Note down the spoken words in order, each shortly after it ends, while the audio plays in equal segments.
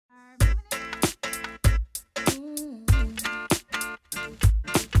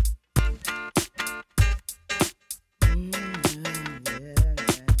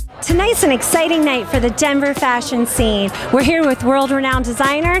Tonight's an exciting night for the Denver fashion scene. We're here with world-renowned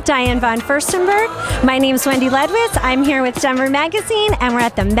designer Diane von Furstenberg. My name's Wendy Ledwitz. I'm here with Denver Magazine, and we're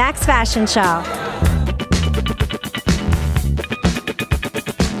at the Max Fashion Show.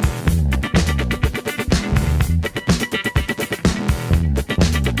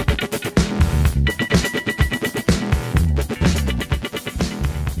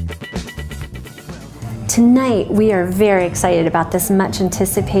 Tonight, we are very excited about this much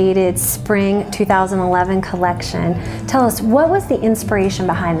anticipated Spring 2011 collection. Tell us, what was the inspiration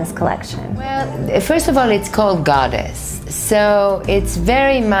behind this collection? Well, first of all, it's called Goddess. So it's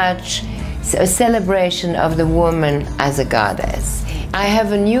very much a celebration of the woman as a goddess. I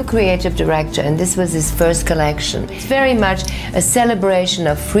have a new creative director, and this was his first collection. It's very much a celebration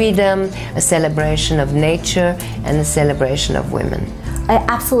of freedom, a celebration of nature, and a celebration of women. I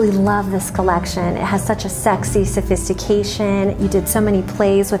absolutely love this collection. It has such a sexy sophistication. You did so many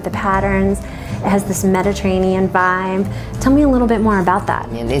plays with the patterns. It has this Mediterranean vibe. Tell me a little bit more about that.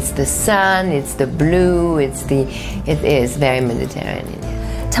 And it's the sun, it's the blue, it is very Mediterranean.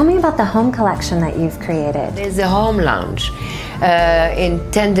 Tell me about the home collection that you've created. There's a home lounge. In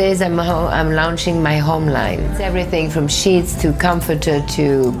 10 days I'm launching my home line. It's everything from sheets to comforter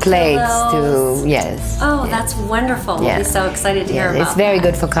to plates to, yes. Oh, yes. That's wonderful. Yeah. We'll be so excited to hear about It's very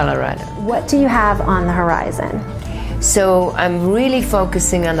good for Colorado. What do you have on the horizon? So I'm really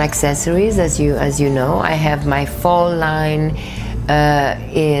focusing on accessories, as you know. I have my fall line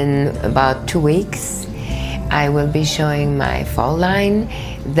in about 2 weeks. I will be showing my fall line.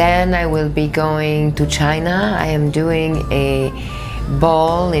 Then I will be going to China. I am doing a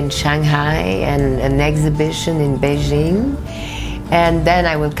ball in Shanghai and an exhibition in Beijing. And then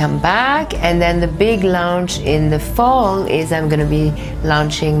I will come back, and then the big launch in the fall is I'm going to be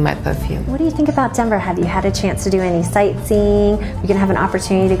launching my perfume. What do you think about Denver? Have you had a chance to do any sightseeing? You're going to have an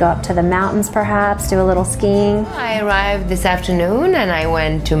opportunity to go up to the mountains perhaps, do a little skiing? I arrived this afternoon and I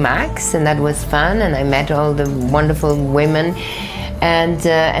went to Max, and that was fun, and I met all the wonderful women. And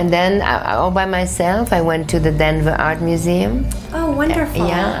then all by myself, I went to the Denver Art Museum. Oh, wonderful.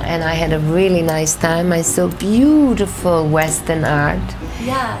 Yeah, and I had a really nice time. I saw beautiful Western art.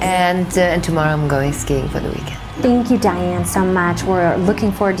 Yes. And tomorrow I'm going skiing for the weekend. Thank you, Diane, so much. We're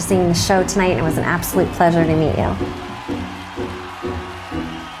looking forward to seeing the show tonight, and it was an absolute pleasure to meet you.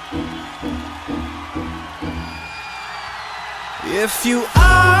 If you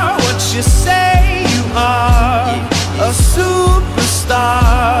are what you say you are, a superstar,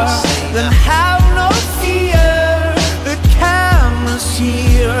 then have no fear. The camera's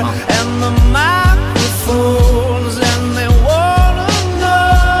here and the microphones, and they wanna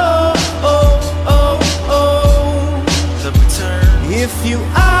know, the return. If you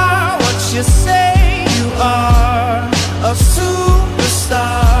are what you say you are, a superstar,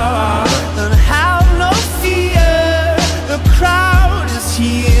 then have no fear. The crowd is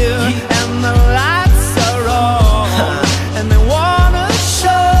here and the lights are on, and they wanna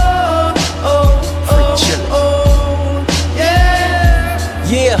show,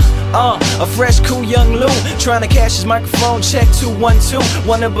 yeah. A fresh, cool young Lou, trying to cash his microphone check 212.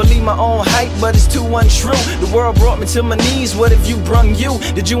 Wanna believe my own hype, but it's too untrue. The world brought me to my knees, what have you brung you?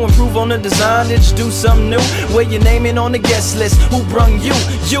 Did you improve on the design, did you do something new? Where your name in on the guest list, who brung you?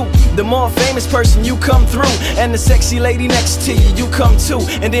 You, the more famous person, you come through. And the sexy lady next to you, you come too.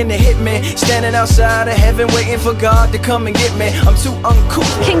 And then the hitman, standing outside of heaven, waiting for God to come and get me. I'm too uncool.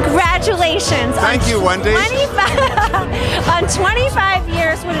 Congratulations. Thank you, Wendy. On 25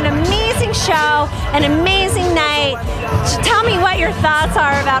 years, what an amazing show, an amazing night. Tell me what your thoughts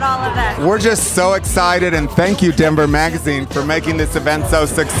are about all of this. We're just so excited, and thank you, Denver Magazine, for making this event so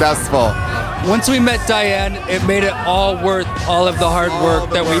successful. Once we met Diane, it made it all worth all of the hard work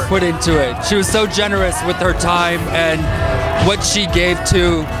that we put into it. She was so generous with her time and what she gave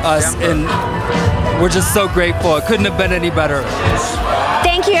to us, and we're just so grateful. It couldn't have been any better.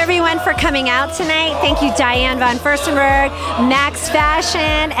 Thank you everyone for coming out tonight. Thank you Diane von Furstenberg, Max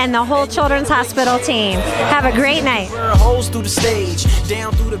Fashion, and the whole Children's Hospital team. Have a great night. Holes through the stage,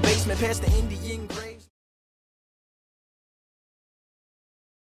 down through the basement, past the Indian.